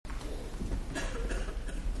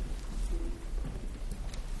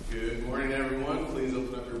Good morning, everyone. Please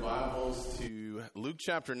open up your Bibles to Luke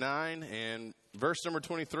chapter 9 and verse number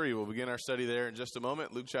 23. We'll begin our study there in just a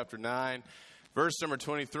moment. Luke chapter 9, verse number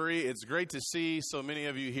 23. It's great to see so many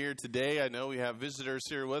of you here today. I know we have visitors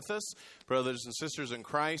here with us, brothers and sisters in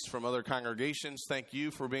Christ from other congregations. Thank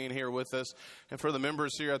you for being here with us, and for the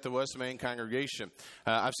members here at the West Main congregation.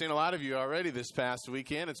 I've seen a lot of you already this past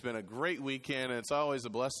weekend. It's been a great weekend, and it's always a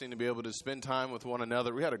blessing to be able to spend time with one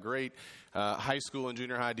another. We had a great high school and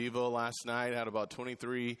junior high Devo last night. Had about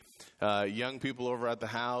 23 young people over at the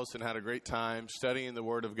house and had a great time studying the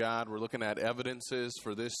Word of God. We're looking at evidences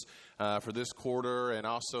for this quarter, and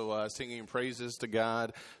also singing praises to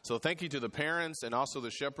God. So thank you to the parents and also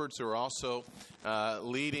the shepherds who are also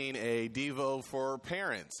leading a Devo for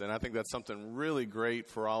parents. And I think that's something really great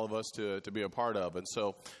for all of us to be a part of. And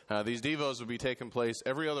so these Devos will be taking place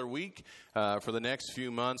every other week for the next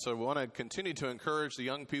few months. So we want to continue to encourage the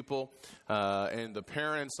young people and the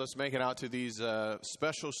parents. Let's make it out to these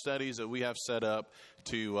special studies that we have set up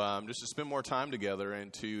to just to spend more time together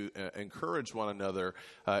and to encourage one another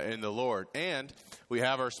in the Lord. And we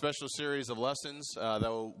have our special series of lessons that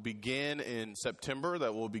will begin in September,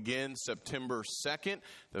 that will begin September 2nd.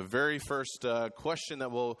 The very first question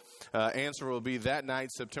that we'll answer will be that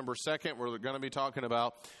night, September 2nd. We're going to be talking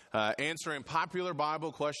about answering popular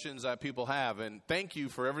Bible questions that people have. And thank you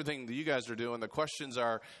for everything that you guys are doing. The questions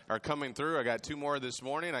are coming through. I got 2 more this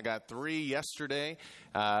morning. I got 3 yesterday.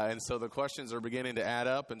 And so the questions are beginning to add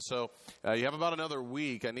up. And so you have about another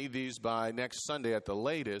week. I need these by next Sunday at the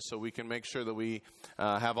latest, so we can make sure that we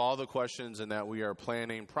have all the questions and that we are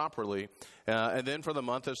planning properly. And then for the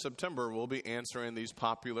month of September, we'll be answering these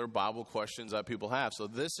popular Bible questions that people have. So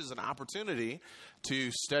this is an opportunity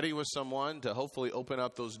to study with someone, to hopefully open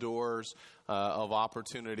up those doors of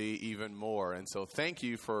opportunity even more. And so thank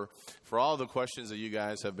you for all the questions that you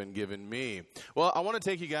guys have been giving me. Well, I want to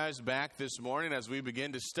take you guys back this morning as we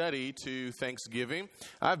begin to study to Thanksgiving.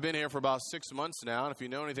 I've been here for about 6 months now, and if you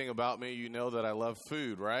know anything about me, you know that I love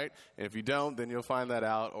food, right? And if you don't, then you'll find that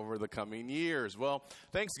out over the coming years. Well,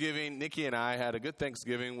 Thanksgiving, Nikki and I had a good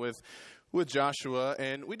Thanksgiving with Joshua,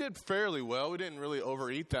 and we did fairly well. We didn't really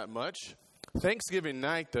overeat that much. Thanksgiving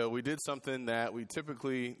night, though, we did something that we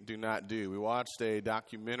typically do not do. We watched a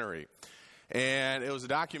documentary, and it was a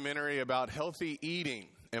documentary about healthy eating.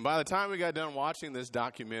 And by the time we got done watching this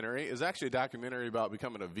documentary, it was actually a documentary about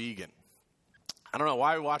becoming a vegan. I don't know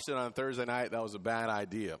why we watched it on Thursday night. That was a bad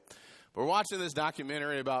idea. But we're watching this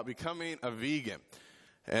documentary about becoming a vegan.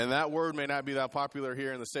 And that word may not be that popular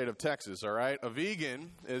here in the state of Texas, all right? A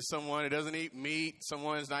vegan is someone who doesn't eat meat,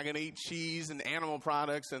 someone who's not going to eat cheese and animal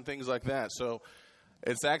products and things like that. So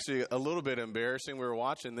it's actually a little bit embarrassing. We were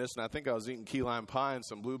watching this, and I think I was eating key lime pie and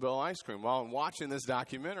some Bluebell ice cream while I'm watching this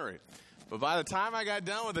documentary. But by the time I got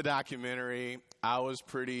done with the documentary, I was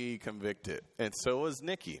pretty convicted, and so was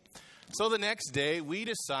Nikki. So the next day, we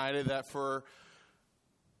decided that for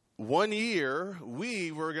 1 year,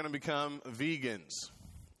 we were going to become vegans.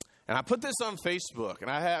 And I put this on Facebook, and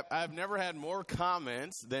I've never had more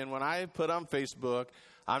comments than when I put on Facebook,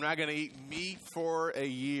 I'm not going to eat meat for a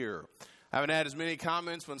year. I haven't had as many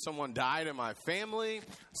comments when someone died in my family,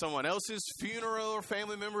 someone else's funeral or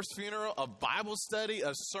family member's funeral, a Bible study,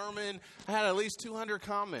 a sermon. I had at least 200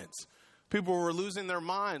 comments. People were losing their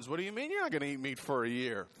minds. What do you mean you're not going to eat meat for a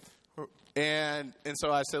year? And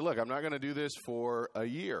so I said, look, I'm not going to do this for a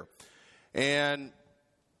year. And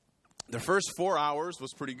the first 4 hours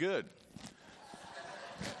was pretty good.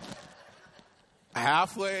 About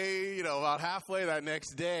halfway that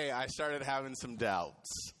next day, I started having some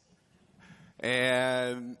doubts.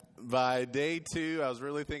 And by day 2, I was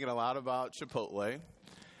really thinking a lot about Chipotle.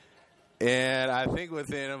 And I think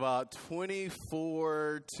within about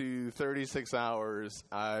 24 to 36 hours,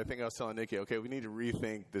 I think I was telling Nikki, okay, we need to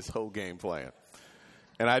rethink this whole game plan.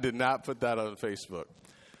 And I did not put that on Facebook.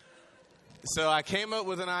 So I came up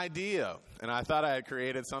with an idea, and I thought I had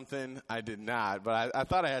created something. I did not, but I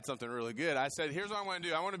thought I had something really good. I said, here's what I want to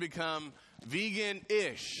do. I want to become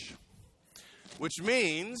vegan-ish, which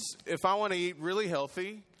means if I want to eat really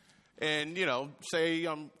healthy and, say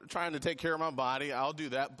I'm trying to take care of my body, I'll do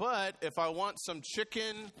that. But if I want some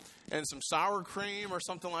chicken and some sour cream or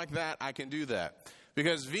something like that, I can do that.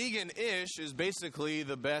 Because vegan-ish is basically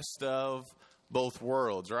the best of both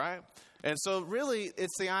worlds, right? And so really,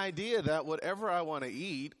 it's the idea that whatever I want to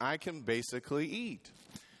eat, I can basically eat.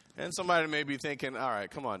 And somebody may be thinking, all right,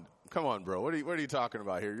 come on, bro. What are you talking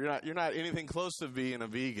about here? You're not anything close to being a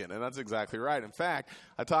vegan. And that's exactly right. In fact,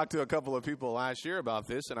 I talked to a couple of people last year about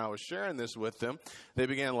this, and I was sharing this with them. They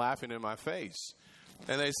began laughing in my face.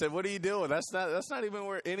 And they said, what are you doing? That's not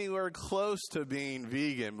even anywhere close to being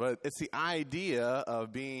vegan, but it's the idea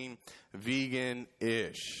of being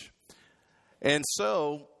vegan-ish. And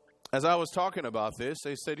so, as I was talking about this,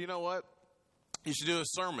 they said, you know what? You should do a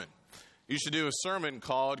sermon. You should do a sermon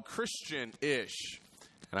called Christian-ish.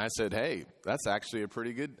 And I said, hey, that's actually a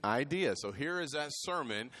pretty good idea. So here is that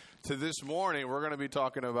sermon. To this morning, we're going to be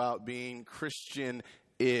talking about being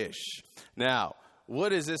Christian-ish. Now,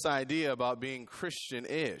 what is this idea about being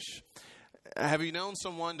Christian-ish? Have you known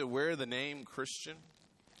someone to wear the name Christian?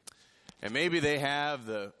 And maybe they have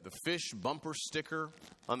the fish bumper sticker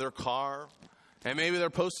on their car. And maybe they're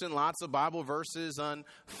posting lots of Bible verses on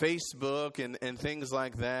Facebook and things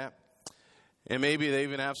like that. And maybe they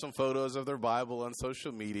even have some photos of their Bible on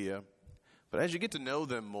social media. But as you get to know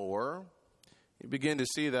them more, you begin to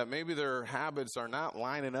see that maybe their habits are not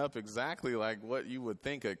lining up exactly like what you would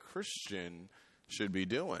think a Christian should be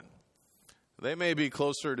doing. They may be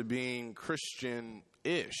closer to being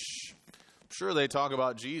Christian-ish. I'm sure they talk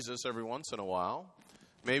about Jesus every once in a while,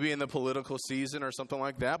 maybe in the political season or something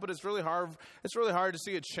like that, but it's really hard to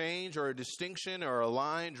see a change or a distinction or a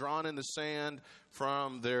line drawn in the sand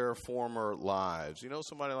from their former lives. You know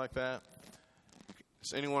somebody like that?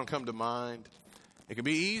 Does anyone come to mind? It can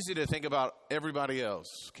be easy to think about everybody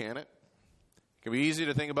else, can't it? It can be easy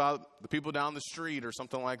to think about the people down the street or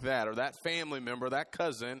something like that, or that family member, that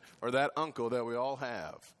cousin, or that uncle that we all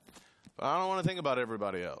have. But I don't want to think about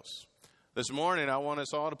everybody else. This morning, I want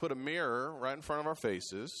us all to put a mirror right in front of our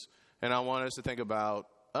faces, and I want us to think about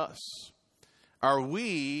us. Are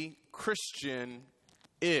we Christian-ish?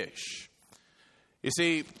 You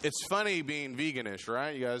see, it's funny being veganish,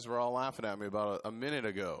 right? You guys were all laughing at me about a minute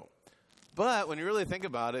ago. But when you really think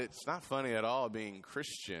about it, it's not funny at all being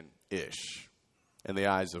Christian-ish in the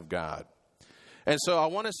eyes of God. And so I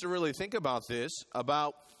want us to really think about this,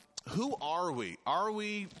 about who are we? Are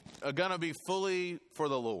we going to be fully for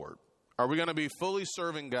the Lord? Are we going to be fully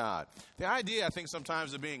serving God? The idea, I think,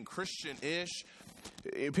 sometimes of being Christian-ish,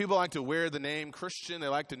 people like to wear the name Christian. They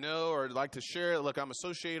like to know or like to share, look, I'm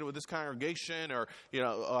associated with this congregation, or,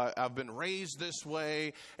 I've been raised this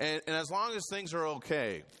way. And as long as things are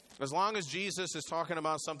okay, as long as Jesus is talking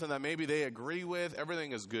about something that maybe they agree with,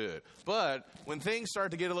 everything is good. But when things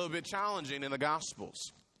start to get a little bit challenging in the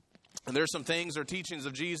Gospels, and there's some things or teachings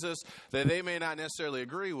of Jesus that they may not necessarily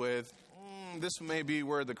agree with, this may be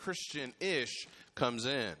where the Christian-ish comes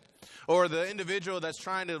in. Or the individual that's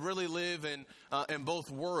trying to really live in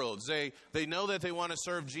both worlds. They know that they want to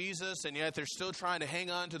serve Jesus, and yet they're still trying to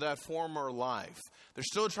hang on to that former life. They're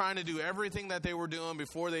still trying to do everything that they were doing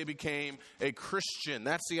before they became a Christian.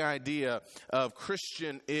 That's the idea of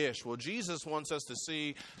Christian-ish. Well, Jesus wants us to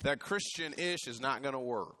see that Christian-ish is not going to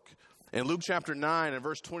work. In Luke chapter 9 and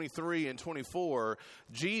verse 23 and 24,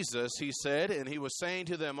 Jesus, he said, and he was saying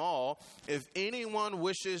to them all, if anyone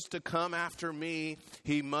wishes to come after me,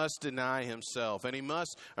 he must deny himself.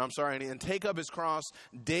 And take up his cross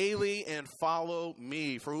daily and follow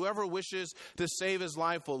me. For whoever wishes to save his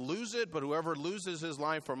life will lose it, but whoever loses his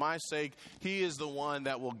life for my sake, he is the one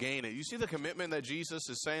that will gain it. You see the commitment that Jesus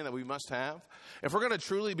is saying that we must have? If we're going to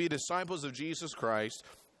truly be disciples of Jesus Christ,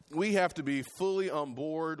 we have to be fully on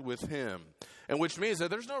board with him. And which means that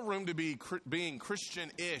there's no room to be being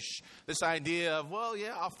Christian-ish. This idea of, well,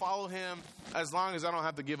 yeah, I'll follow him as long as I don't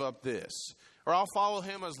have to give up this. Or I'll follow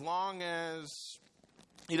him as long as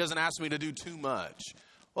he doesn't ask me to do too much.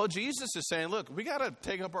 Well, Jesus is saying, look, we got to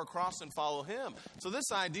take up our cross and follow him. So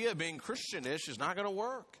this idea of being Christian-ish is not going to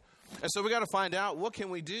work. And so we got to find out, what can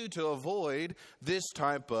we do to avoid this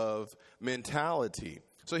type of mentality?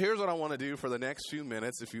 So here's what I want to do for the next few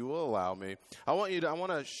minutes, if you will allow me. I want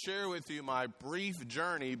to share with you my brief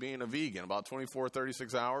journey being a vegan, about 24,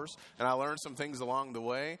 36 hours. And I learned some things along the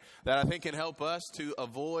way that I think can help us to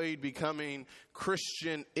avoid becoming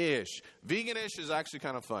Christian-ish. Vegan-ish is actually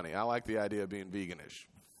kind of funny. I like the idea of being vegan-ish.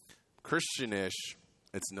 Christian-ish,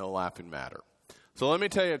 it's no laughing matter. So let me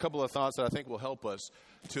tell you a couple of thoughts that I think will help us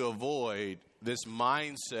to avoid this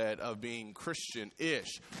mindset of being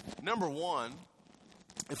Christian-ish. Number one,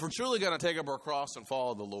 if we're truly going to take up our cross and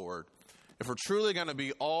follow the Lord, if we're truly going to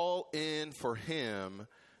be all in for him,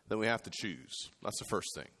 then we have to choose. That's the first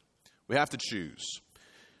thing. We have to choose.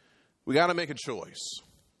 We got to make a choice.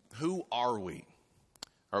 Who are we?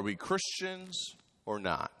 Are we Christians or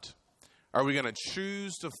not? Are we going to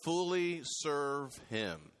choose to fully serve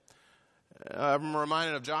him? I'm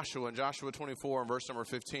reminded of Joshua in Joshua 24 and verse number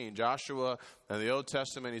 15. Joshua in the Old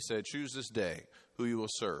Testament, he said, choose this day who you will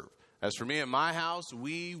serve. As for me and my house,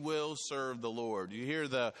 we will serve the Lord. You hear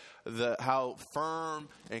how firm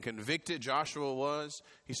and convicted Joshua was?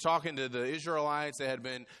 He's talking to the Israelites. They had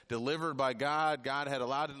been delivered by God. God had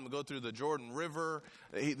allowed them to go through the Jordan River.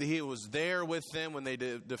 He was there with them when they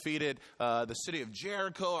defeated the city of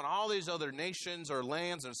Jericho and all these other nations or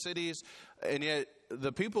lands and cities. And yet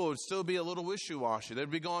the people would still be a little wishy-washy. They'd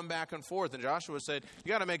be going back and forth. And Joshua said, you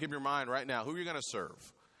got to make up your mind right now. Who are you going to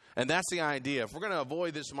serve? And that's the idea. If we're going to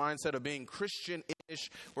avoid this mindset of being Christian-ish,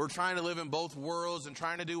 we're trying to live in both worlds and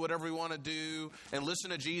trying to do whatever we want to do and listen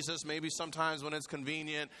to Jesus maybe sometimes when it's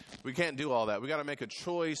convenient. We can't do all that. We got to make a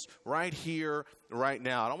choice right here, right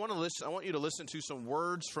now. And I want you to listen to some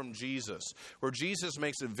words from Jesus, where Jesus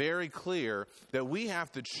makes it very clear that we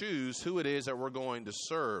have to choose who it is that we're going to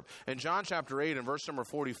serve. In John chapter 8 and verse number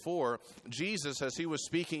 44, Jesus, as he was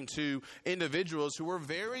speaking to individuals who were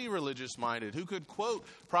very religious-minded, who could quote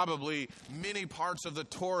probably many parts of the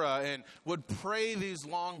Torah and would pray these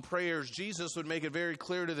long prayers, Jesus would make it very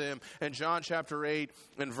clear to them in John chapter 8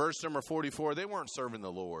 and verse number 44, they weren't serving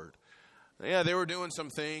the Lord. Yeah, they were doing some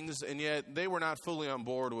things, and yet they were not fully on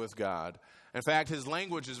board with God. In fact, his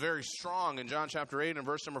language is very strong. In John chapter 8 and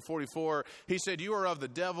verse number 44, he said, you are of the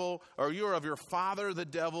devil, or you are of your father, the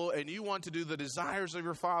devil, and you want to do the desires of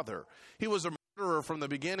your father. He was a murderer from the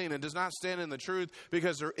beginning and does not stand in the truth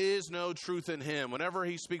because there is no truth in him. Whenever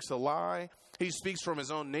he speaks a lie, he speaks from his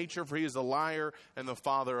own nature, for he is a liar and the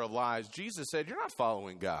father of lies. Jesus said, you're not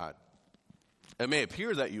following God. It may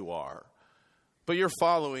appear that you are, but you're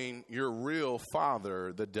following your real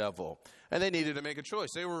father, the devil. And they needed to make a choice.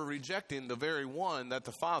 They were rejecting the very one that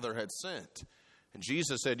the Father had sent. And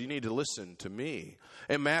Jesus said, you need to listen to me.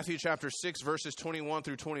 In Matthew chapter 6, verses 21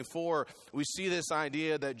 through 24, we see this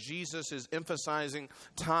idea that Jesus is emphasizing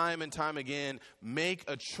time and time again, make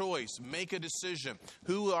a choice, make a decision.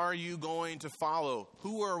 Who are you going to follow?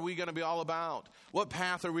 Who are we going to be all about? What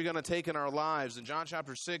path are we going to take in our lives? In John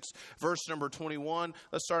chapter 6, verse number 21,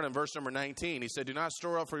 let's start in verse number 19. He said, do not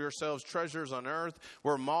store up for yourselves treasures on earth,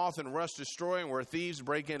 where moth and rust destroy and where thieves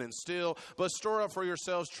break in and steal, but store up for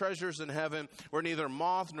yourselves treasures in heaven, where neither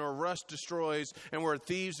moth nor rust destroys, and where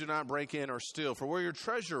thieves do not break in or steal. For where your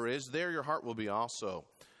treasure is, there your heart will be also.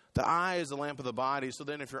 The eye is the lamp of the body, so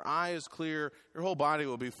then if your eye is clear, your whole body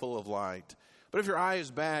will be full of light. But if your eye is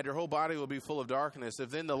bad, your whole body will be full of darkness. If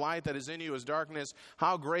then the light that is in you is darkness,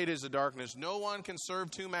 how great is the darkness? No one can serve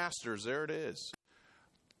two masters. There it is.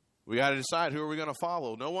 We got to decide, who are we going to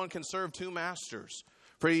follow? No one can serve two masters.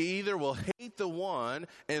 For he either will hate the one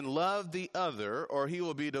and love the other, or he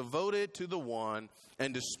will be devoted to the one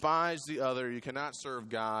and despise the other. You cannot serve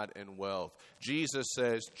God and wealth. Jesus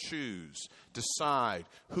says, choose, decide.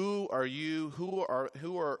 Who are you? Who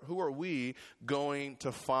are we going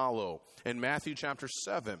to follow? In Matthew chapter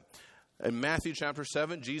 7. In Matthew chapter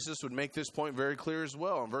 7, Jesus would make this point very clear as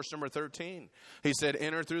well. In verse number 13, he said,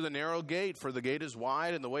 enter through the narrow gate, for the gate is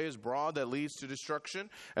wide and the way is broad that leads to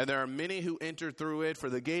destruction. And there are many who enter through it,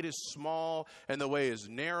 for the gate is small and the way is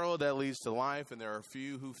narrow that leads to life, and there are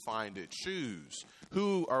few who find it. Choose.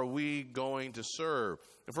 Who are we going to serve?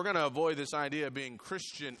 If we're going to avoid this idea of being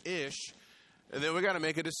Christian-ish, and then we got to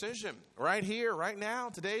make a decision right here, right now.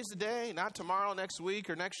 Today's the day, not tomorrow, next week,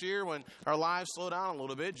 or next year when our lives slow down a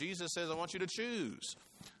little bit. Jesus says, I want you to choose.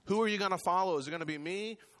 Who are you going to follow? Is it going to be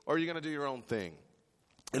me, or are you going to do your own thing?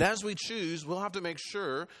 And as we choose, we'll have to make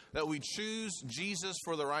sure that we choose Jesus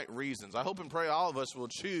for the right reasons. I hope and pray all of us will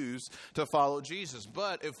choose to follow Jesus.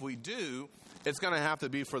 But if we do, it's going to have to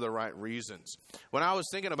be for the right reasons. When I was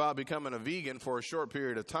thinking about becoming a vegan for a short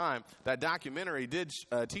period of time, that documentary did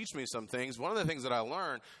teach me some things. One of the things that I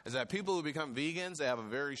learned is that people who become vegans, they have a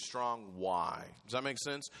very strong why. Does that make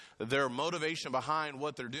sense? Their motivation behind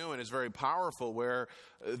what they're doing is very powerful, where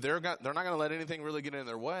they're not going to let anything really get in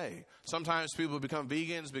their way. Sometimes people become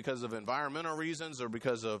vegans because of environmental reasons or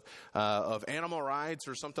because of animal rights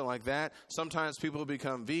or something like that. Sometimes people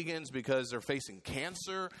become vegans because they're facing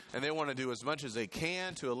cancer and they want to do as much as they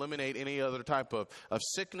can to eliminate any other type of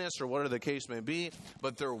sickness or whatever the case may be.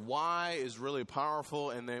 But their why is really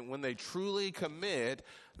powerful, and then when they truly commit,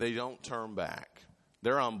 they don't turn back.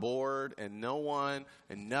 They're on board, and no one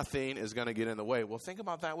and nothing is going to get in the way. Well, think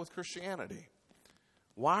about that with Christianity.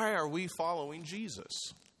 Why are we following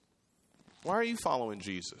Jesus? Why are you following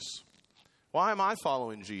Jesus? Why am I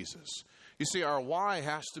following Jesus? You see, our why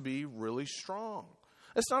has to be really strong.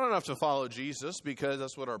 It's not enough to follow Jesus because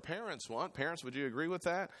that's what our parents want. Parents, would you agree with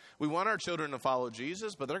that? We want our children to follow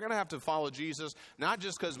Jesus, but they're going to have to follow Jesus not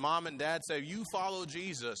just because mom and dad say, you follow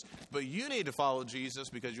Jesus, but you need to follow Jesus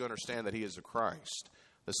because you understand that he is the Christ,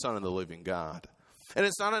 the Son of the living God. And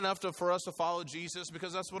it's not enough for us to follow Jesus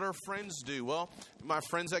because that's what our friends do. Well, my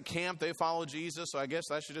friends at camp, they follow Jesus, so I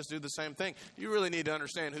guess I should just do the same thing. You really need to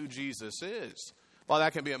understand who Jesus is. While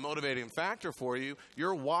that can be a motivating factor for you,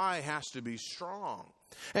 your why has to be strong.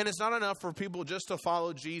 And it's not enough for people just to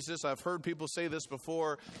follow Jesus. I've heard people say this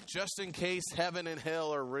before, just in case heaven and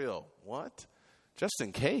hell are real. What? Just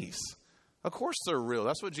in case? Of course they're real.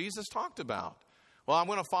 That's what Jesus talked about. Well, I'm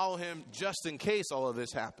going to follow him just in case all of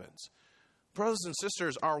this happens. Brothers and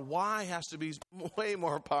sisters, our why has to be way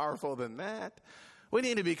more powerful than that. We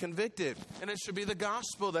need to be convicted, and it should be the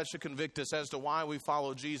gospel that should convict us as to why we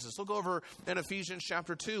follow Jesus. Look over in Ephesians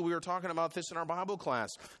chapter 2. We were talking about this in our Bible class.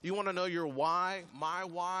 You want to know your why, my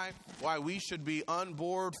why we should be on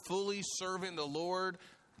board, fully serving the Lord?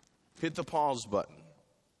 Hit the pause button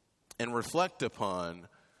and reflect upon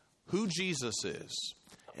who Jesus is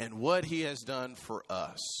and what he has done for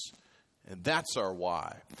us. And that's our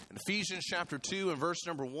why. In Ephesians chapter 2 and verse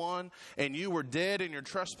number 1, and you were dead in your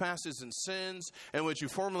trespasses and sins, in which you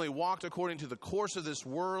formerly walked according to the course of this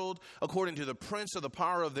world, according to the prince of the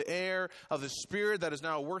power of the air, of the spirit that is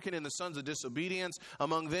now working in the sons of disobedience.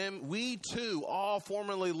 Among them, we too all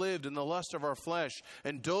formerly lived in the lust of our flesh,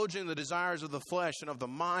 indulging the desires of the flesh and of the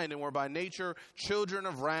mind, and were by nature children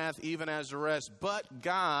of wrath, even as the rest. But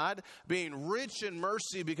God, being rich in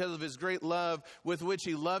mercy because of his great love with which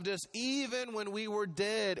he loved us, even when we were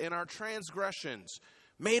dead in our transgressions,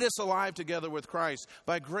 made us alive together with Christ.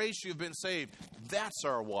 By grace you've been saved. That's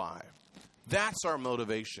our why. That's our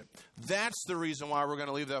motivation. That's the reason why we're going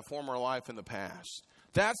to leave that former life in the past.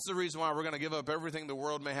 That's the reason why we're going to give up everything the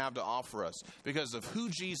world may have to offer us, because of who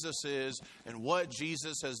Jesus is and what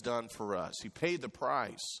Jesus has done for us. He paid the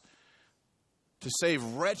price to save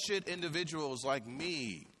wretched individuals like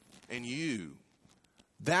me and you.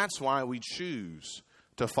 That's why we choose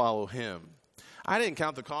to follow him. I didn't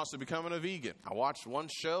count the cost of becoming a vegan. I watched one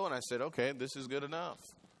show and I said, okay, this is good enough.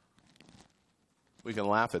 We can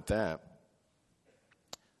laugh at that.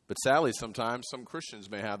 But sadly, sometimes some Christians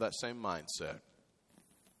may have that same mindset.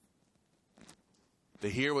 They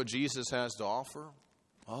hear what Jesus has to offer.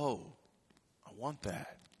 Oh, I want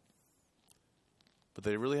that. But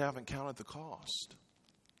they really haven't counted the cost.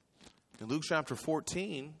 In Luke chapter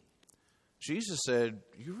 14, Jesus said,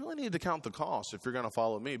 you really need to count the cost if you're going to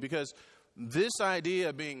follow me. Because this idea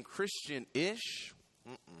of being Christian-ish,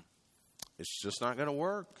 it's just not going to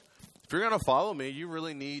work. If you're going to follow me, you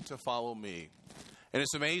really need to follow me. And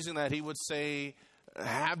it's amazing that he would say,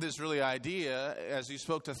 have this really idea as he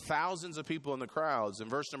spoke to thousands of people in the crowds. In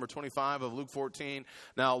verse number 25 of Luke 14,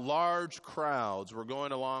 now large crowds were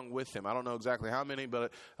going along with him. I don't know exactly how many,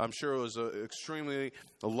 but I'm sure it was an extremely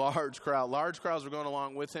large crowd. Large crowds were going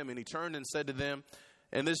along with him, and he turned and said to them,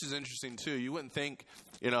 and this is interesting too, you wouldn't think,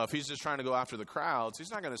 if he's just trying to go after the crowds,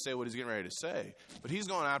 he's not going to say what he's getting ready to say. But he's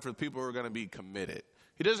going after the people who are going to be committed.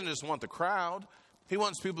 He doesn't just want the crowd. He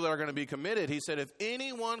wants people that are going to be committed. He said, if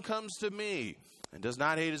anyone comes to me and does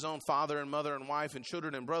not hate his own father and mother and wife and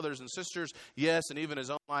children and brothers and sisters, yes, and even his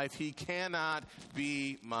own life, he cannot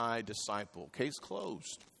be my disciple. Case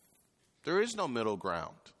closed. There is no middle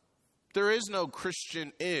ground. There is no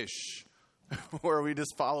Christian-ish where we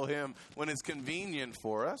just follow him when it's convenient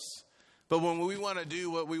for us. But when we want to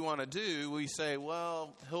do what we want to do, we say,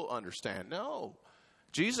 well, he'll understand. No.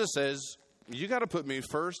 Jesus says, you got to put me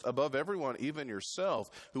first above everyone, even yourself.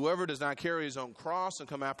 Whoever does not carry his own cross and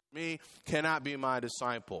come after me cannot be my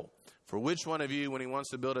disciple. For which one of you, when he wants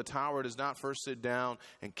to build a tower, does not first sit down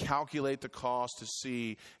and calculate the cost to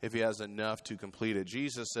see if he has enough to complete it?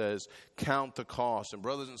 Jesus says, count the cost. And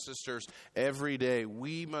brothers and sisters, every day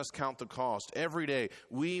we must count the cost. Every day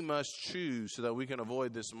we must choose so that we can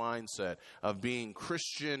avoid this mindset of being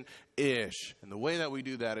Christian-ish. And the way that we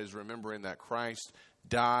do that is remembering that Christ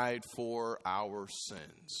died for our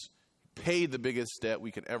sins. Paid the biggest debt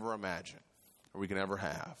we can ever imagine or we can ever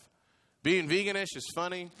have. Being veganish is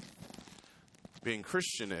funny. Being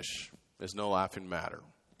Christianish is no laughing matter.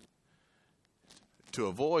 To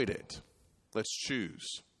avoid it, let's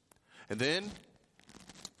choose. And then,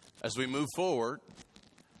 as we move forward,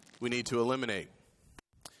 we need to eliminate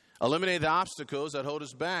the obstacles that hold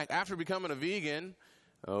us back. After becoming a vegan,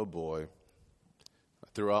 oh boy, I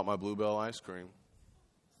threw out my Bluebell ice cream.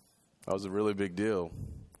 That was a really big deal.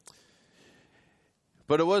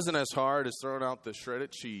 But it wasn't as hard as throwing out the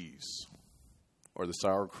shredded cheese or the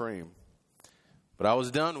sour cream. But I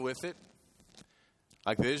was done with it.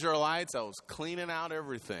 Like the Israelites, I was cleaning out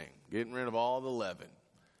everything, getting rid of all the leaven,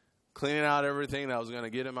 cleaning out everything that was going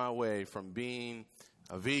to get in my way from being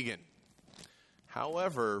a vegan.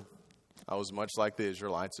 However, I was much like the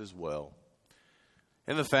Israelites as well.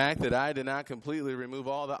 and the fact that I did not completely remove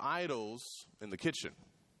all the idols in the kitchen.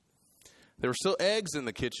 There were still eggs in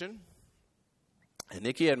the kitchen, and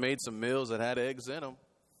Nikki had made some meals that had eggs in them.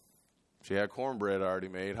 She had cornbread already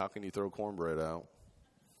made. How can you throw cornbread out?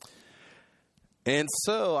 And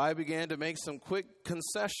so I began to make some quick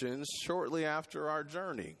concessions shortly after our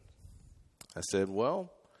journey. I said,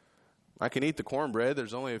 well, I can eat the cornbread.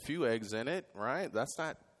 There's only a few eggs in it, right? That's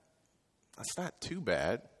not too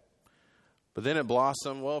bad. But then it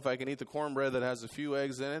blossomed, well, if I can eat the cornbread that has a few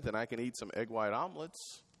eggs in it, then I can eat some egg white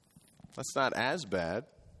omelets. That's not as bad.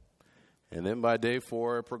 And then by day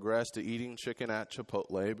 4, I progressed to eating chicken at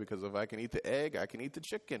Chipotle, because if I can eat the egg, I can eat the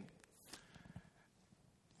chicken.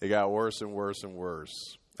 It got worse and worse and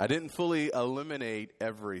worse. I didn't fully eliminate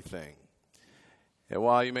everything. And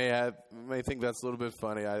while you may think that's a little bit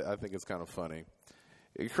funny, I think it's kind of funny.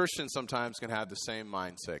 Christians sometimes can have the same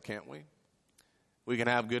mindset, can't we? We can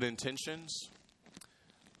have good intentions,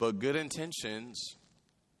 but good intentions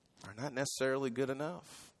are not necessarily good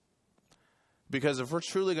enough. Because if we're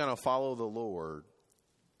truly going to follow the Lord,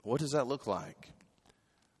 what does that look like?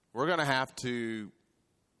 We're going to have to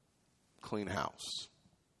clean house.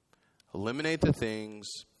 Eliminate the things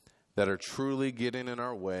that are truly getting in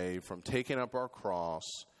our way from taking up our cross,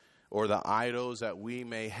 or the idols that we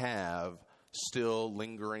may have still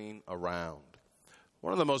lingering around.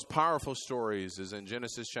 One of the most powerful stories is in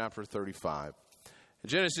Genesis chapter 35. In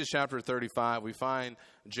Genesis chapter 35, we find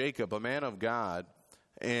Jacob, a man of God,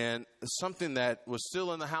 and something that was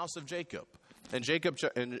still in the house of Jacob. And Jacob,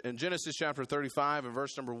 in Genesis chapter 35, in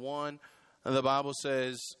verse number 1, the Bible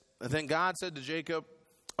says, then God said to Jacob,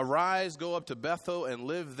 arise, go up to Bethel and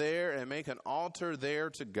live there and make an altar there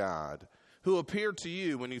to God, who appeared to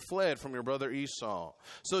you when you fled from your brother Esau.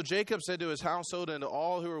 So Jacob said to his household and to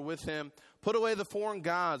all who were with him, put away the foreign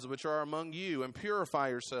gods which are among you and purify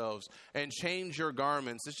yourselves and change your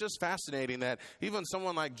garments. It's just fascinating that even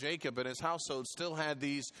someone like Jacob and his household still had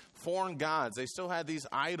these foreign gods. They still had these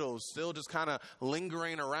idols still just kind of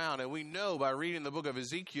lingering around. And we know by reading the book of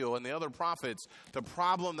Ezekiel and the other prophets, the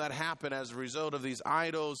problem that happened as a result of these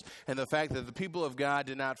idols and the fact that the people of God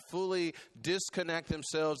did not fully disconnect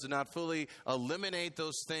themselves, did not fully eliminate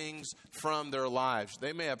those things from their lives.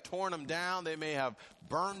 They may have torn them down. They may have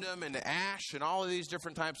burned them into ash and all of these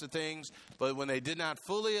different types of things. But when they did not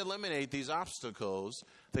fully eliminate these obstacles,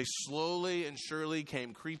 they slowly and surely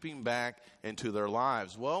came creeping back into their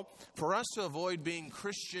lives. Well, for us to avoid being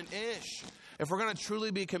Christian-ish, if we're going to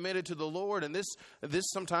truly be committed to the Lord, and this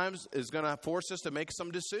sometimes is going to force us to make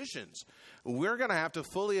some decisions, we're going to have to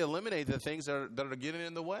fully eliminate the things that are getting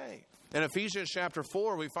in the way. In Ephesians chapter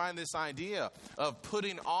 4, we find this idea of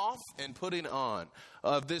putting off and putting on,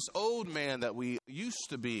 of this old man that we used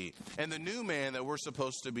to be and the new man that we're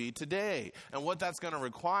supposed to be today. And what that's going to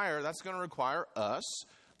require us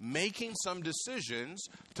making some decisions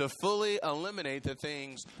to fully eliminate the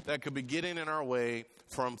things that could be getting in our way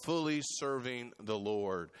from fully serving the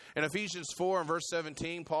Lord. In Ephesians 4 and verse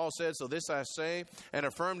 17, Paul said, so this I say and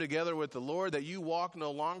affirm together with the Lord, that you walk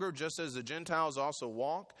no longer just as the Gentiles also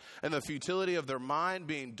walk, and the futility of their mind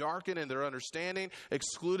being darkened in their understanding,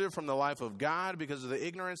 excluded from the life of God because of the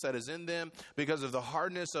ignorance that is in them, because of the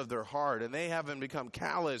hardness of their heart. And they, having become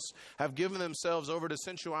callous, have given themselves over to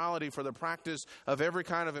sensuality for the practice of every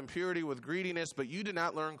kind of impurity with greediness. But you did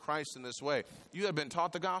not learn Christ in this way. You have been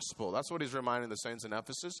taught the gospel. That's what he's reminding the saints in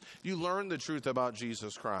Ephesus. You learned the truth about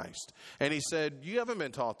Jesus Christ. And he said, you haven't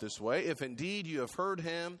been taught this way. If indeed you have heard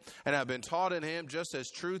him and have been taught in him, just as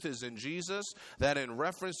truth is in Jesus, that in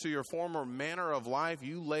reference to your former manner of life,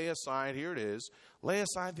 you lay aside, here it is, lay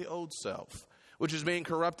aside the old self, which is being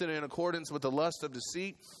corrupted in accordance with the lust of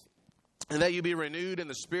deceit, and that you be renewed in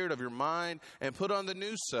the spirit of your mind, and put on the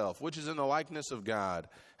new self, which is in the likeness of God,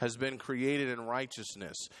 has been created in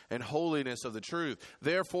righteousness and holiness of the truth.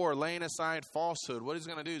 Therefore, laying aside falsehood, what he's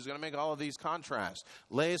going to do, he's going to make all of these contrasts.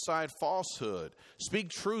 Lay aside falsehood. Speak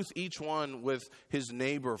truth, each one with his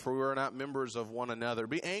neighbor, for we are not members of one another.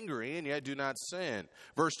 Be angry, and yet do not sin.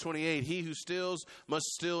 Verse 28, he who steals must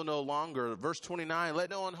steal no longer. Verse 29, let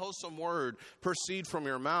no unwholesome word proceed from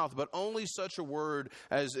your mouth, but only such a word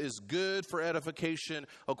as is good for edification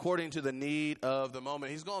according to the need of the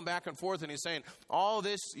moment. He's going back and forth, and he's saying, all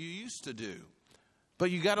this you used to do. But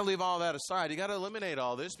you got to leave all that aside. You got to eliminate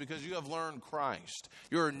all this because you have learned Christ.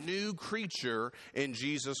 You're a new creature in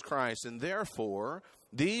Jesus Christ. And therefore,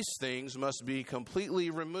 these things must be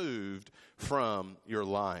completely removed from your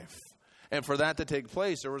life. And for that to take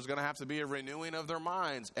place, there was going to have to be a renewing of their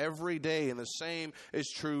minds every day. And the same is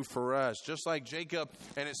true for us. Just like Jacob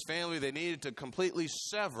and his family, they needed to completely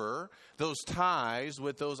sever those ties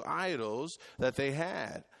with those idols that they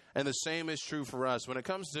had. And the same is true for us. When it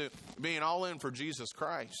comes to being all in for Jesus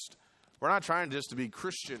Christ, we're not trying just to be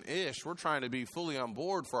Christian-ish. We're trying to be fully on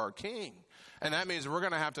board for our King. And that means we're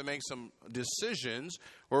going to have to make some decisions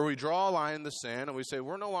where we draw a line in the sand and we say,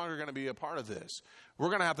 we're no longer going to be a part of this. We're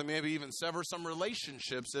going to have to maybe even sever some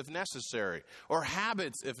relationships if necessary, or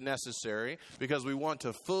habits if necessary, because we want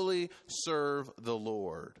to fully serve the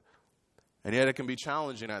Lord. And yet it can be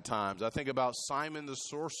challenging at times. I think about Simon the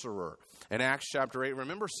sorcerer in Acts chapter 8.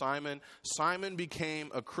 Remember Simon? Simon became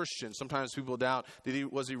a Christian. Sometimes people doubt,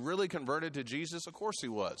 was he really converted to Jesus? Of course he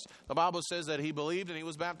was. The Bible says that he believed and he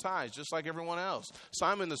was baptized, just like everyone else.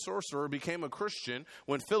 Simon the sorcerer became a Christian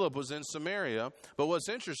when Philip was in Samaria. But what's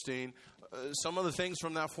interesting, some of the things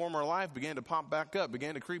from that former life began to pop back up,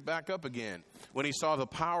 began to creep back up again. When he saw the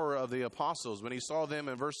power of the apostles, when he saw them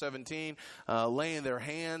in verse 17 laying their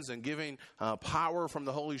hands and giving power from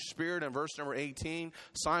the Holy Spirit. In verse number 18,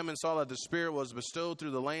 Simon saw that the Spirit was bestowed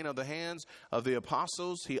through the laying of the hands of the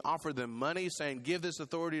apostles. He offered them money, saying, give this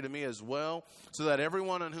authority to me as well, so that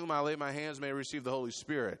everyone on whom I lay my hands may receive the Holy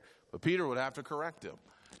Spirit. But Peter would have to correct him.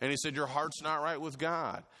 And he said, your heart's not right with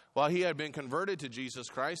God. While he had been converted to Jesus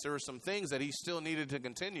Christ, there were some things that he still needed to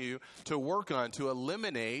continue to work on, to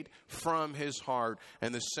eliminate from his heart.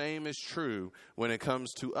 And the same is true when it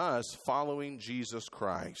comes to us following Jesus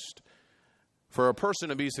Christ. For a person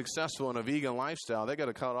to be successful in a vegan lifestyle, they got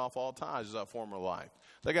to cut off all ties to that former life.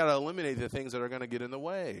 They got to eliminate the things that are going to get in the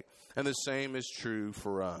way. And the same is true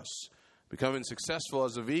for us. Becoming successful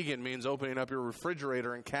as a vegan means opening up your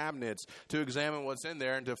refrigerator and cabinets to examine what's in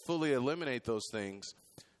there and to fully eliminate those things.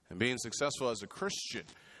 And being successful as a Christian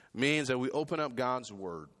means that we open up God's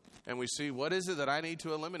Word and we see, what is it that I need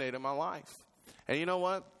to eliminate in my life? And you know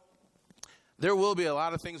what? There will be a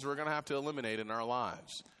lot of things we're going to have to eliminate in our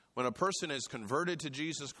lives. When a person is converted to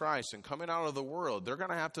Jesus Christ and coming out of the world, they're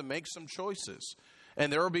going to have to make some choices.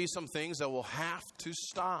 And there will be some things that will have to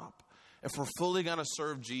stop if we're fully going to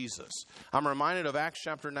serve Jesus. I'm reminded of Acts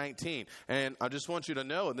chapter 19, and I just want you to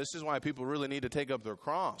know, and this is why people really need to take up their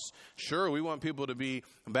cross. Sure, we want people to be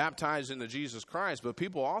baptized into Jesus Christ, but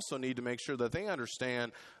people also need to make sure that they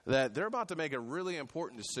understand that they're about to make a really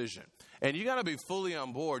important decision. And you got to be fully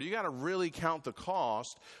on board. You got to really count the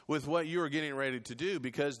cost with what you are getting ready to do,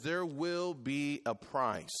 because there will be a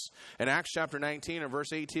price. In Acts chapter 19 and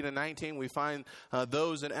verse 18 and 19, we find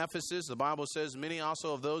those in Ephesus. The Bible says, many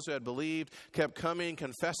also of those who had believed kept coming,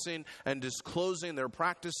 confessing, and disclosing their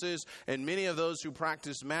practices. And many of those who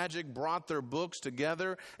practiced magic brought their books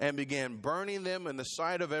together and began burning them in the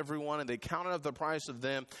sight of everyone. And they counted up the price of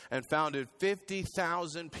them and found it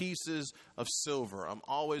 50,000 pieces of silver. I'm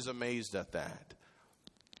always amazed at that.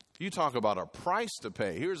 You talk about a price to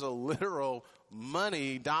pay. Here's a literal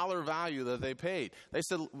money, dollar value that they paid. They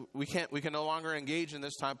said, we can no longer engage in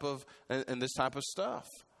this type of stuff.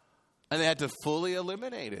 And they had to fully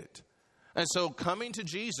eliminate it. And so coming to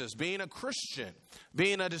Jesus, being a Christian,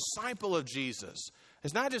 being a disciple of Jesus,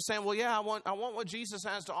 is not just saying, well, yeah, I want what Jesus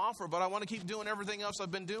has to offer, but I want to keep doing everything else I've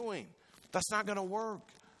been doing. That's not going to work.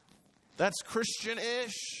 That's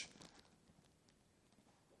Christian-ish.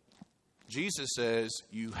 Jesus says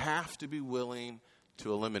you have to be willing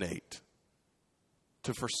to eliminate,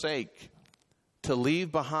 to forsake, to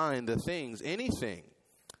leave behind the things, anything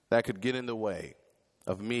that could get in the way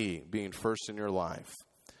of me being first in your life.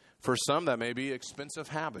 For some, that may be expensive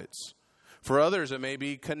habits. For others, it may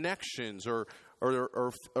be connections or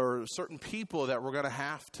certain people that we're going to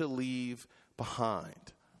have to leave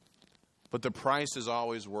behind. But the price is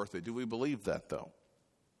always worth it. Do we believe that, though?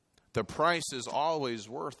 The price is always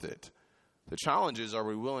worth it. The challenge is, are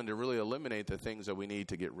we willing to really eliminate the things that we need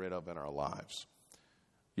to get rid of in our lives?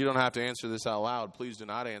 You don't have to answer this out loud. Please do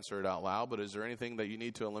not answer it out loud. But is there anything that you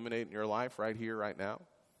need to eliminate in your life right here, right now?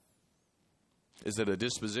 Is it a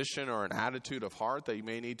disposition or an attitude of heart that you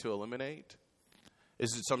may need to eliminate?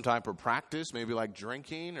 Is it some type of practice, maybe like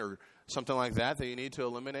drinking or something like that you need to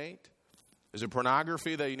eliminate? Is it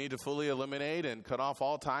pornography that you need to fully eliminate and cut off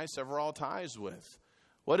all ties, sever all ties with?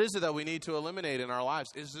 What is it that we need to eliminate in our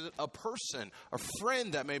lives? Is it a person, a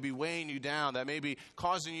friend that may be weighing you down, that may be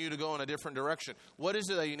causing you to go in a different direction? What is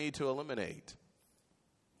it that you need to eliminate?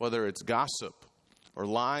 Whether it's gossip or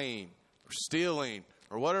lying or stealing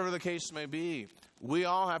or whatever the case may be, we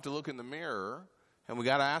all have to look in the mirror and we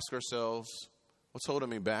got to ask ourselves, what's holding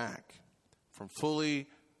me back from fully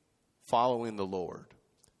following the Lord?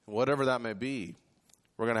 And whatever that may be,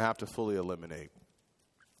 we're going to have to fully eliminate.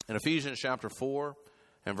 In Ephesians chapter 4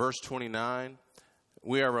 and verse 29,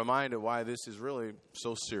 we are reminded why this is really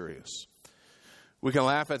so serious. We can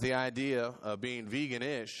laugh at the idea of being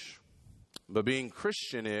vegan-ish, but being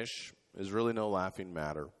Christian-ish is really no laughing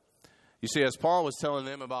matter. You see, as Paul was telling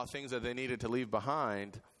them about things that they needed to leave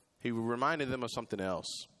behind, he reminded them of something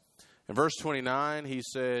else. In verse 29, he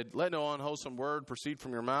said, "Let no unwholesome word proceed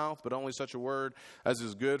from your mouth, but only such a word as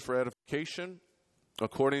is good for edification,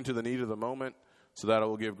 according to the need of the moment, so that it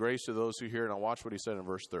will give grace to those who hear." And I'll watch what he said in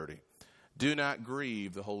verse 30. "Do not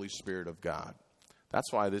grieve the Holy Spirit of God."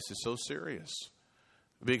 That's why this is so serious.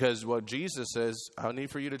 Because what Jesus says, I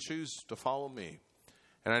need for you to choose to follow me.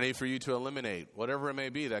 And I need for you to eliminate whatever it may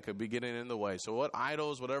be that could be getting in the way. So what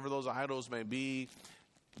idols, whatever those idols may be,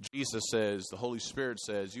 Jesus says, the Holy Spirit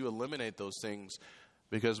says, you eliminate those things,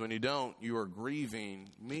 because when you don't, you are grieving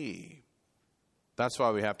me. That's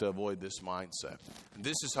why we have to avoid this mindset. And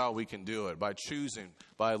this is how we can do it, by choosing,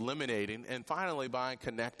 by eliminating, and finally by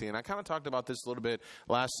connecting. And I kind of talked about this a little bit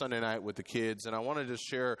last Sunday night with the kids, and I want to just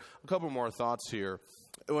share a couple more thoughts here.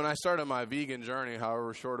 When I started my vegan journey,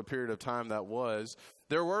 however short a period of time that was,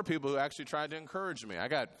 there were people who actually tried to encourage me. I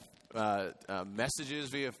got messages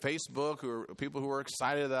via Facebook, people who were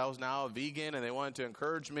excited that I was now a vegan, and they wanted to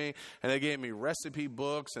encourage me, and they gave me recipe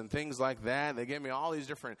books and things like that. They gave me all these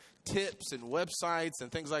different tips and websites and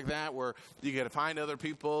things like that where you get to find other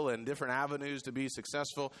people and different avenues to be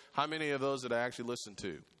successful. How many of those did I actually listen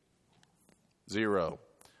to? Zero.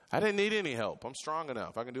 I didn't need any help. I'm strong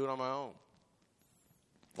enough. I can do it on my own.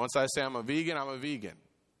 Once I say I'm a vegan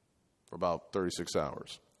for about 36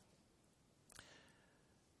 hours.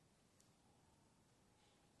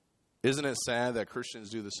 Isn't it sad that Christians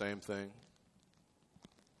do the same thing?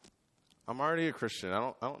 I'm already a Christian.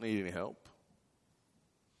 I don't need any help.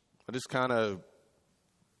 I just kind of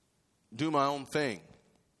do my own thing.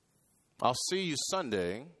 I'll see you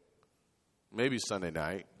Sunday, maybe Sunday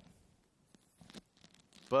night,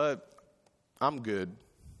 but I'm good.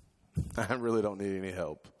 I really don't need any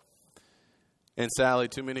help. And sadly,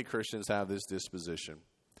 too many Christians have this disposition.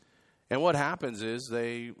 And what happens is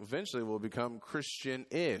they eventually will become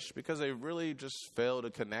Christian-ish because they really just fail to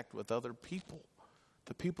connect with other people,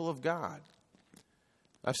 the people of God.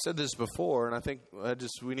 I've said this before, and I think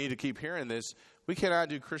we need to keep hearing this. We cannot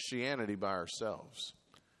do Christianity by ourselves.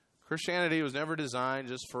 Christianity was never designed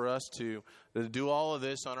just for us to do all of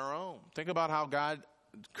this on our own. Think about how God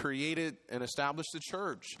created and established the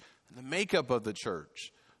church and the makeup of the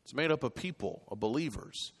church. It's made up of people, of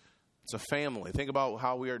believers. It's a family. Think about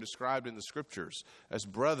how we are described in the scriptures as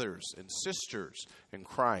brothers and sisters in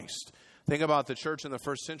Christ. Think about the church in the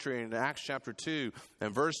first century in Acts chapter 2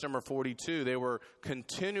 and verse number 42. They were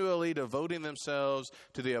continually devoting themselves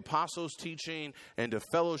to the apostles' teaching and to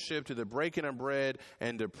fellowship, to the breaking of bread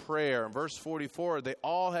and to prayer. In verse 44, they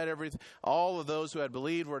all had everything. All of those who had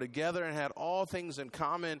believed were together and had all things in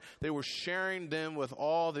common. They were sharing them with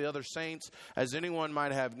all the other saints as anyone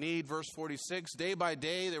might have need. Verse 46, day by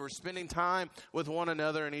day they were spending time with one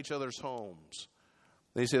another in each other's homes.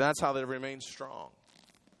 And you see, that's how they remained strong.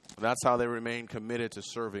 That's how they remain committed to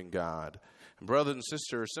serving God. And brothers and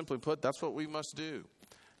sisters, simply put, that's what we must do.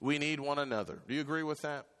 We need one another. Do you agree with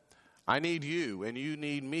that? I need you and you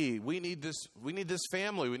need me. We need this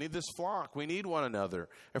family. We need this flock. We need one another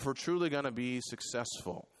if we're truly going to be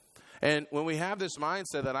successful. And when we have this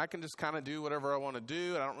mindset that I can just kind of do whatever I want to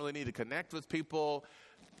do, and I don't really need to connect with people,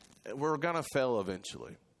 we're going to fail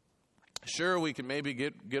eventually. Sure, we can maybe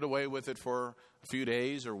get away with it for a few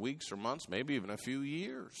days or weeks or months, maybe even a few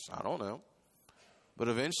years. I don't know. But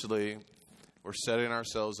eventually, we're setting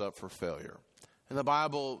ourselves up for failure. And the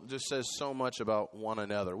Bible just says so much about one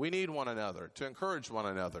another. We need one another to encourage one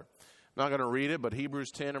another. I'm not going to read it, but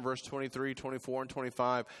Hebrews 10 and verse 23, 24, and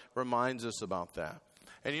 25 reminds us about that.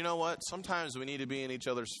 And you know what? Sometimes we need to be in each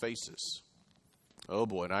other's faces. Oh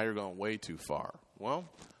boy, now you're going way too far. Well,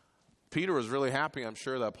 Peter was really happy, I'm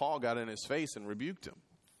sure, that Paul got in his face and rebuked him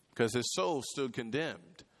because his soul stood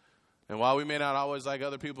condemned. And while we may not always like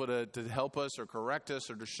other people to help us or correct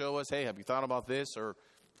us or to show us, hey, have you thought about this? Or,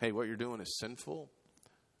 hey, what you're doing is sinful.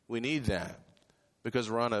 We need that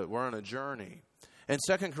because we're on a journey. And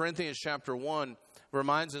 2 Corinthians chapter 1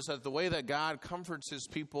 reminds us that the way that God comforts his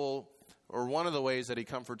people, or one of the ways that he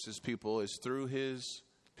comforts his people, is through his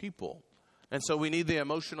people. And so we need the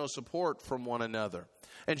emotional support from one another.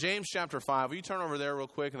 In James chapter 5, will you turn over there real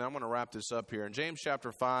quick, and I'm going to wrap this up here. In James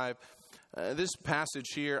chapter 5, this passage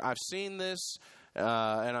here, I've seen this,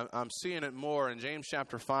 and I'm seeing it more in James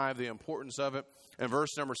chapter 5, the importance of it. In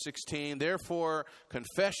verse number 16, therefore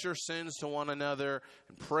confess your sins to one another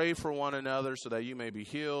and pray for one another so that you may be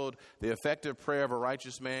healed. The effective prayer of a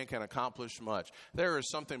righteous man can accomplish much. There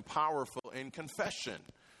is something powerful in confession.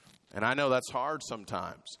 And I know that's hard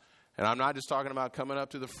sometimes. And I'm not just talking about coming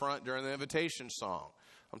up to the front during the invitation song.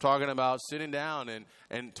 I'm talking about sitting down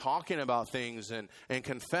and talking about things and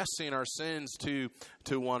confessing our sins to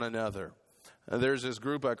one another. There's this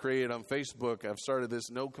group I created on Facebook. I've started this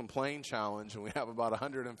No Complain Challenge, and we have about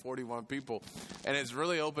 141 people. And it's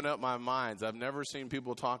really opened up my mind. I've never seen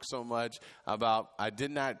people talk so much about, I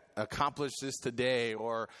did not accomplish this today,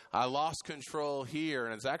 or I lost control here.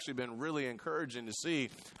 And it's actually been really encouraging to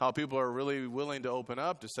see how people are really willing to open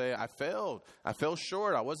up to say, I failed. I fell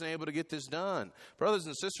short. I wasn't able to get this done. Brothers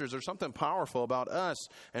and sisters, there's something powerful about us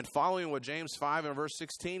and following what James 5 and verse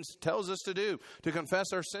 16 tells us to do, to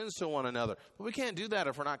confess our sins to one another. But we can't do that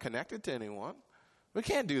if we're not connected to anyone. We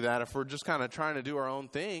can't do that if we're just kind of trying to do our own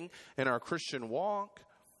thing in our Christian walk.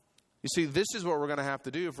 You see, this is what we're going to have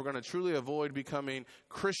to do if we're going to truly avoid becoming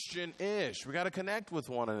Christian-ish. We got to connect with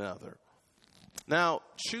one another. Now,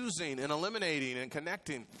 choosing and eliminating and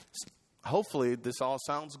connecting, hopefully this all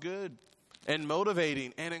sounds good and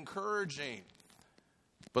motivating and encouraging.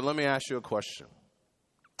 But let me ask you a question.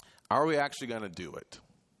 Are we actually going to do it?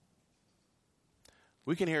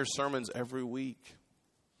 We can hear sermons every week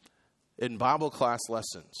in Bible class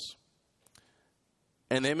lessons.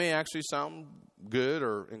 And they may actually sound good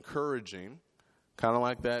or encouraging, kind of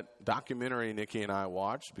like that documentary Nikki and I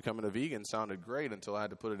watched. Becoming a vegan sounded great until I had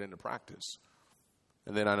to put it into practice.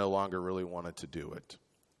 And then I no longer really wanted to do it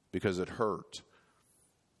because it hurt.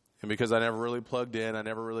 And because I never really plugged in, I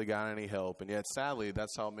never really got any help. And yet, sadly,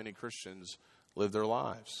 that's how many Christians live their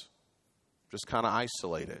lives. Just kind of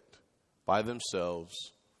isolated by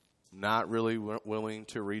themselves, not really willing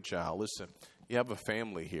to reach out. Listen, you have a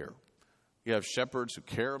family here. You have shepherds who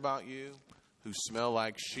care about you, who smell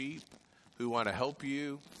like sheep, who want to help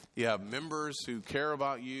you. You have members who care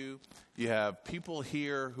about you. You have people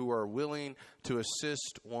here who are willing to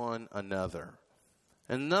assist one another.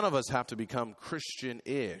 And none of us have to become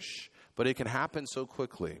Christian-ish, but it can happen so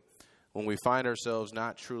quickly when we find ourselves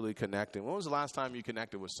not truly connecting. When was the last time you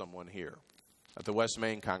connected with someone here at the West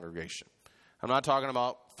Main congregation? I'm not talking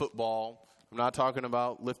about football. I'm not talking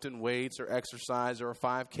about lifting weights or exercise or a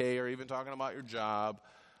 5K or even talking about your job.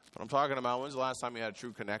 But I'm talking about when's the last time you had a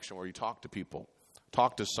true connection where you talked to people,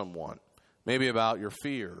 talked to someone, maybe about your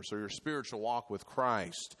fears or your spiritual walk with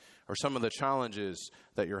Christ or some of the challenges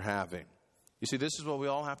that you're having. You see, this is what we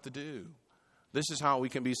all have to do. This is how we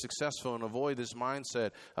can be successful and avoid this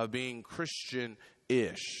mindset of being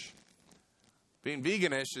Christian-ish. Being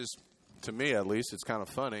vegan-ish is, to me at least, it's kind of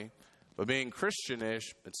funny. But being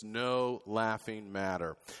Christian-ish, it's no laughing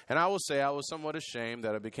matter. And I will say I was somewhat ashamed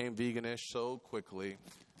that I became veganish so quickly,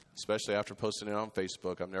 especially after posting it on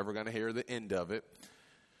Facebook. I'm never going to hear the end of it.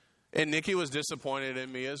 And Nikki was disappointed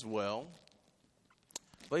in me as well.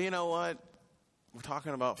 But you know what? We're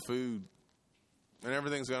talking about food, and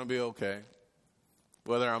everything's going to be okay,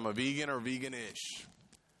 whether I'm a vegan or vegan-ish.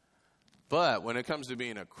 But when it comes to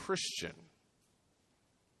being a Christian,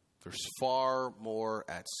 there's far more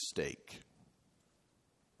at stake.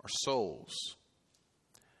 Our souls.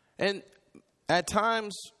 And at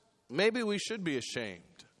times, maybe we should be ashamed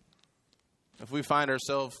if we find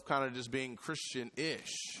ourselves kind of just being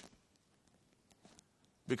Christian-ish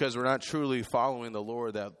because we're not truly following the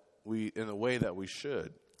Lord in the way that we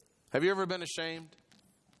should. Have you ever been ashamed?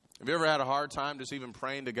 Have you ever had a hard time just even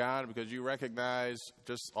praying to God because you recognize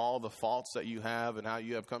just all the faults that you have and how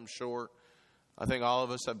you have come short? I think all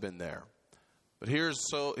of us have been there. But here's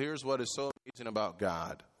what is so amazing about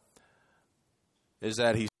God is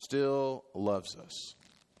that he still loves us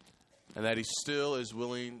and that he still is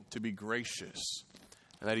willing to be gracious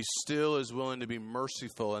and that he still is willing to be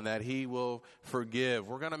merciful and that he will forgive.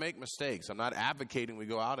 We're going to make mistakes. I'm not advocating we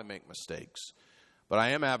go out and make mistakes, but I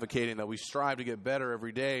am advocating that we strive to get better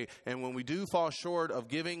every day. And when we do fall short of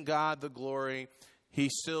giving God the glory, he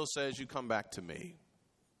still says, you come back to me.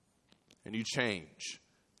 And you change,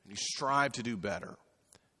 and you strive to do better,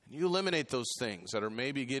 and you eliminate those things that are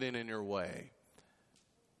maybe getting in your way,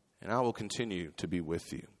 and I will continue to be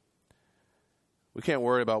with you. We can't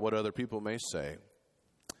worry about what other people may say.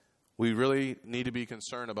 We really need to be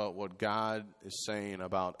concerned about what God is saying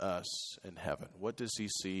about us in heaven. What does he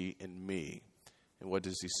see in me, and what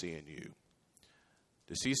does he see in you?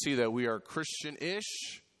 Does he see that we are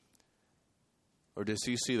Christian-ish, or does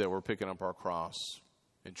he see that we're picking up our cross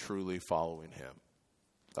and truly following him?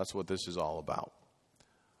 That's what this is all about.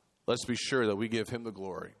 Let's be sure that we give him the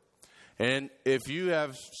glory. And if you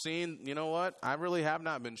have seen, you know what? I really have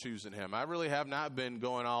not been choosing him. I really have not been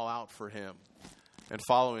going all out for him and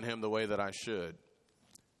following him the way that I should.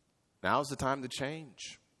 Now's the time to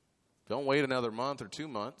change. Don't wait another month or 2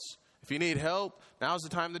 months. If you need help, now's the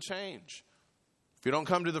time to change. If you don't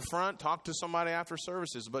come to the front, talk to somebody after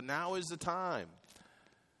services. But now is the time.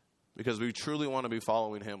 because we truly want to be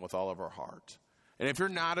following him with all of our heart. And if you're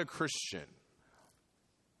not a Christian,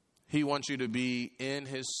 he wants you to be in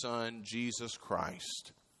his Son, Jesus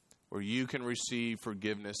Christ, where you can receive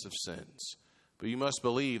forgiveness of sins. But you must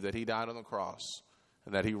believe that he died on the cross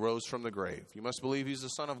and that he rose from the grave. You must believe he's the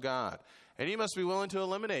Son of God. And you must be willing to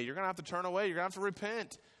eliminate. You're going to have to turn away. You're going to have to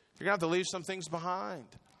repent. You're going to have to leave some things behind.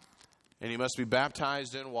 And you must be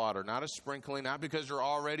baptized in water, not a sprinkling, not because you're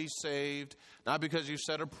already saved, not because you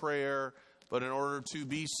said a prayer, but in order to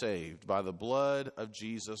be saved by the blood of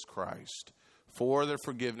Jesus Christ for the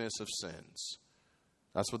forgiveness of sins.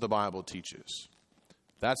 That's what the Bible teaches.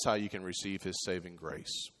 That's how you can receive his saving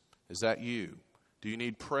grace. Is that you? Do you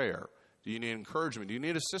need prayer? Do you need encouragement? Do you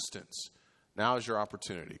need assistance? Now is your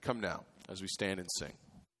opportunity. Come now as we stand and sing.